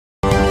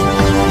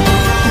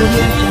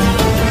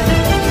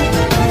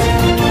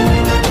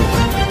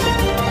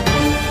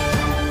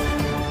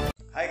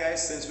Hi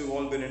guys, since we've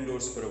all been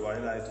indoors for a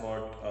while, I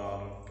thought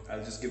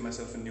I'll just give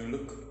myself a new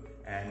look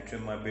and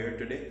trim my beard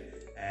today.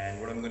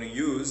 And what I'm going to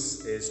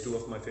use is two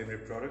of my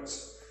favorite products.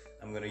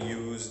 I'm going to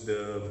use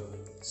the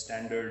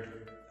standard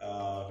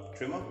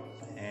trimmer,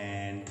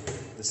 and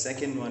the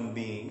second one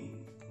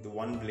being the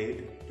one blade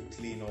to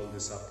clean all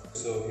this up.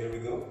 So here we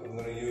go. I'm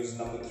going to use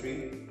number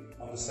 3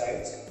 on the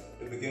sides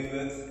to begin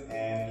with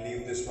and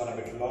leave this one a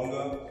bit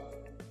longer.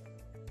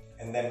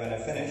 And then when I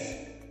finish,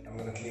 I'm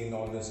going to clean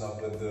all this up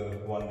with the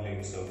one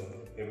blade. So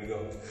here we go.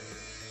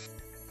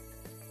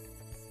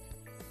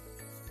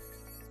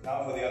 Now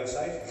for the other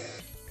side.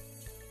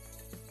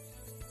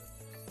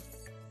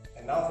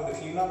 And now for the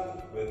cleanup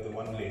with the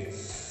one blade.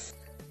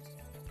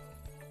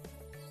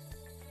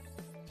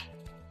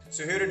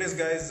 So here it is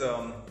guys,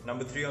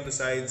 number 3 on the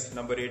sides,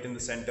 number 8 in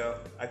the center.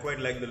 I quite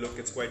like the look,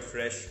 it's quite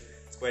fresh,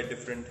 it's quite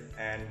different,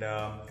 and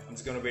I'm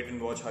just going to wait and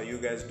watch how you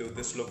guys do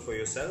this look for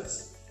yourselves,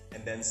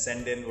 and then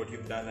send in what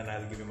you've done and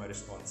I'll give you my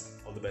response.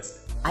 All the best.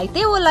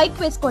 అయితే ఓ like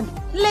వేసుకోండి,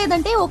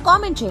 లేదంటే ఓ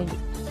comment చేయండి.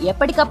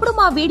 ఎప్పటికప్పుడు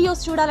మా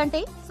videos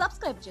చూడాలంటే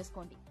subscribe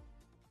చేసుకోండి.